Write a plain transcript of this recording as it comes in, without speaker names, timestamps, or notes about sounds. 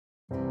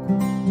Hi,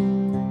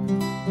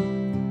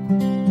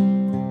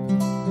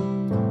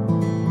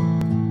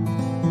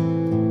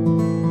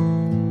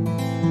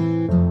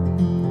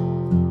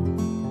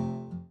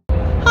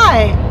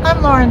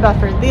 I'm Lauren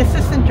Bufford, the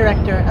Assistant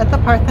Director at the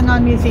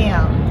Parthenon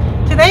Museum.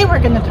 Today we're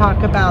going to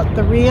talk about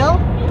the real,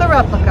 the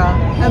replica,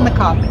 and the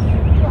copy.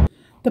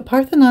 The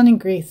Parthenon in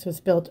Greece was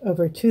built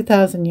over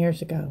 2,000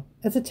 years ago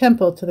as a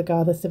temple to the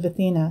goddess of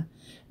Athena,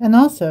 and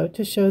also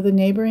to show the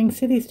neighboring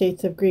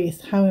city-states of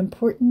Greece how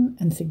important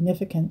and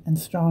significant and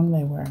strong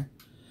they were.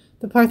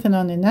 The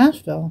Parthenon in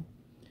Nashville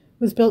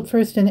was built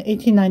first in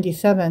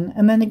 1897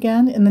 and then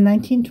again in the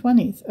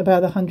 1920s,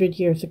 about 100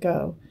 years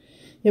ago.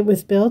 It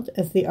was built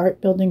as the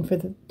art building for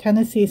the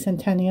Tennessee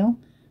Centennial,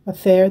 a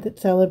fair that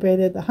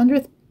celebrated the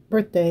 100th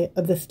birthday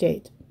of the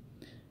state.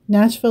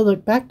 Nashville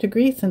looked back to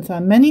Greece and saw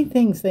many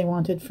things they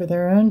wanted for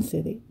their own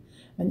city: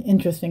 an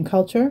interest in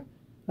culture,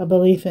 a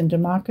belief in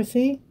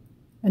democracy,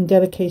 and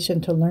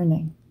dedication to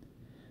learning.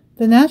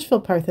 The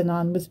Nashville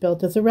Parthenon was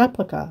built as a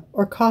replica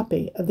or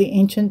copy of the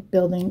ancient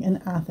building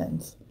in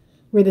Athens.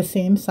 We're the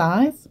same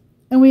size,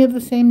 and we have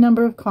the same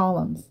number of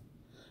columns.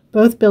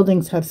 Both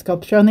buildings have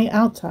sculpture on the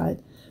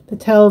outside that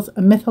tells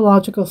a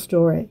mythological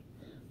story,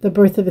 the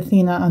birth of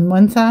Athena on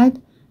one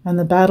side and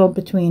the battle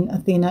between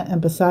Athena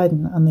and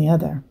Poseidon on the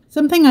other.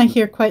 Something I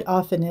hear quite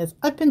often is,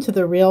 "I've been to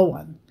the real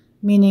one,"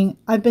 meaning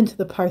I've been to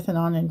the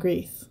Parthenon in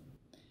Greece.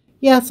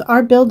 Yes,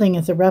 our building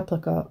is a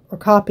replica or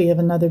copy of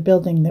another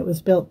building that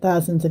was built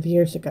thousands of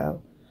years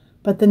ago,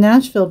 but the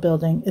Nashville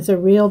building is a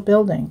real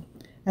building,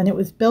 and it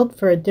was built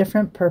for a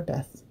different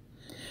purpose.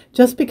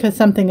 Just because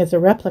something is a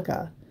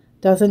replica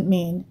doesn't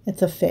mean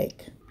it's a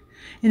fake.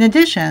 In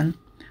addition,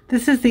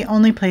 this is the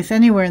only place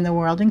anywhere in the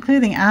world,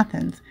 including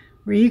Athens,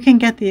 where you can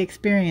get the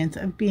experience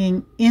of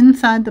being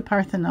inside the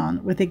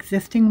Parthenon with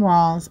existing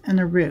walls and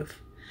a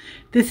roof.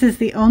 This is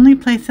the only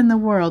place in the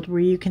world where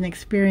you can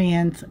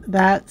experience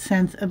that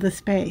sense of the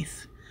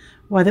space,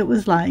 what it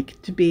was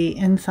like to be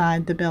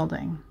inside the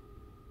building.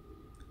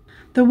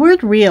 The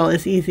word real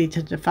is easy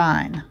to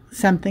define,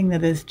 something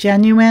that is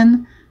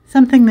genuine,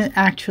 something that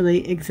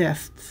actually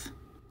exists.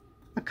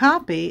 A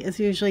copy is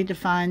usually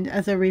defined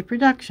as a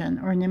reproduction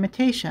or an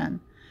imitation,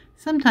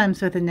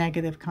 sometimes with a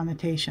negative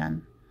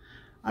connotation.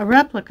 A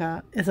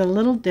replica is a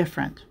little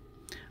different.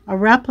 A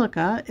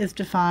replica is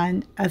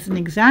defined as an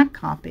exact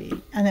copy,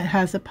 and it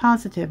has a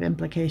positive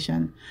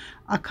implication,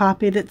 a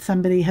copy that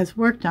somebody has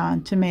worked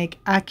on to make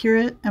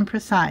accurate and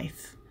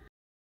precise.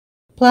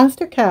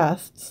 Plaster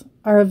casts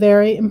are a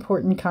very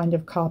important kind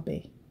of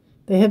copy.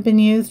 They have been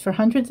used for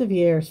hundreds of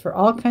years for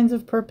all kinds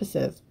of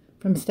purposes,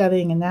 from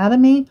studying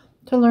anatomy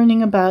to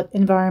learning about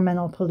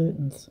environmental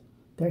pollutants.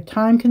 They're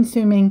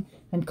time-consuming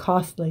and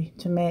costly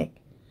to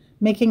make.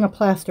 Making a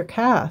plaster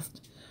cast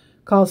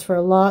calls for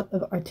a lot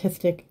of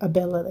artistic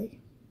ability.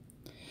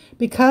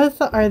 Because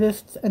the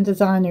artists and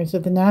designers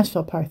of the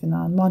Nashville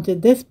Parthenon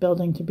wanted this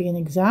building to be an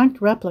exact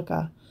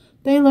replica,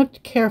 they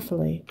looked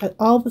carefully at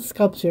all the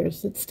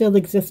sculptures that still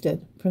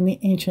existed from the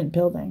ancient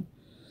building.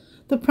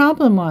 The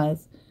problem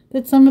was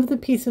that some of the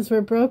pieces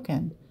were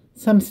broken.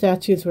 Some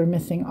statues were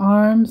missing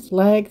arms,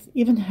 legs,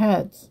 even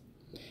heads.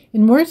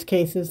 In worse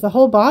cases, the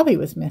whole body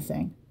was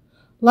missing.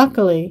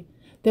 Luckily,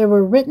 there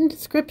were written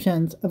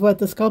descriptions of what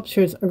the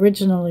sculptures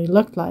originally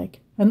looked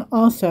like, and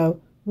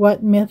also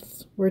what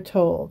myths were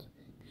told.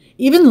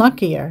 Even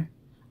luckier,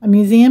 a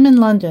museum in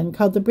London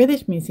called the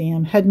British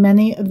Museum had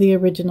many of the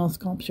original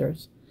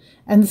sculptures,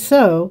 and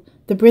so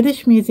the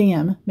British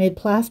Museum made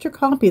plaster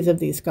copies of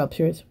these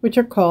sculptures, which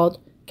are called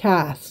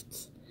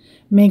casts.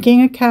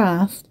 Making a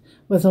cast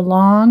was a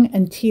long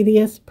and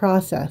tedious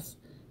process,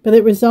 but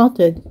it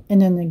resulted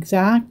in an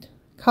exact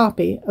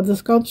copy of the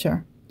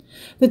sculpture.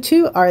 The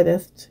two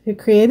artists who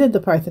created the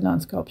Parthenon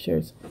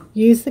sculptures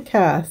used the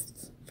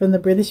casts from the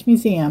British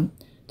Museum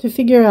to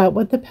figure out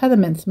what the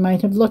pediments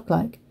might have looked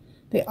like.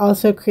 They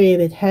also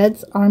created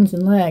heads, arms,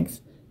 and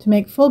legs to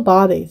make full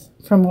bodies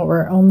from what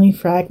were only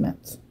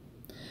fragments.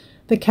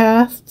 The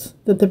casts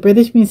that the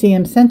British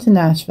Museum sent to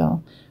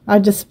Nashville are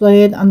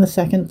displayed on the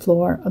second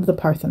floor of the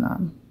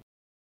Parthenon.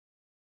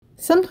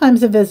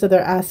 Sometimes a visitor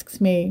asks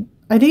me,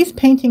 "Are these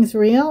paintings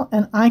real?"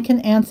 And I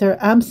can answer,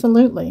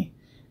 absolutely.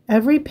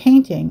 Every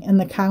painting in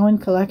the Cowan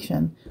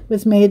collection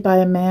was made by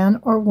a man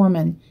or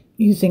woman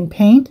using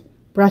paint,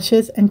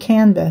 brushes, and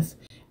canvas,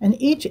 and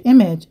each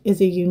image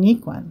is a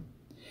unique one.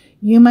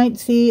 You might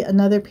see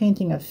another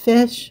painting of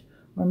fish,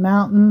 or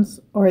mountains,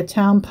 or a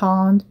town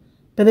pond,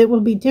 but it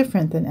will be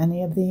different than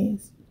any of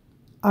these.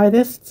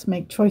 Artists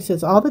make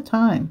choices all the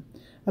time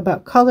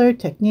about color,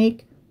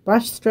 technique,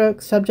 brush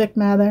stroke, subject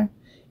matter.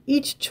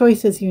 Each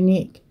choice is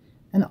unique,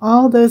 and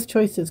all those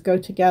choices go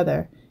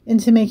together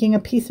into making a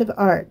piece of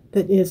art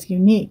that is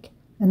unique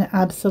and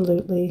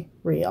absolutely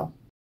real.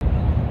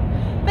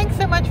 Thanks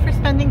so much for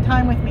spending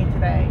time with me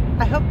today.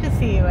 I hope to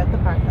see you at the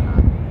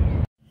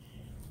Parthenon.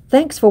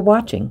 Thanks for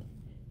watching.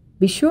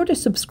 Be sure to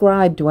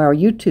subscribe to our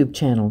YouTube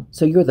channel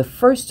so you're the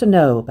first to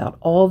know about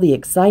all the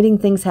exciting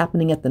things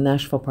happening at the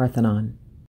Nashville Parthenon.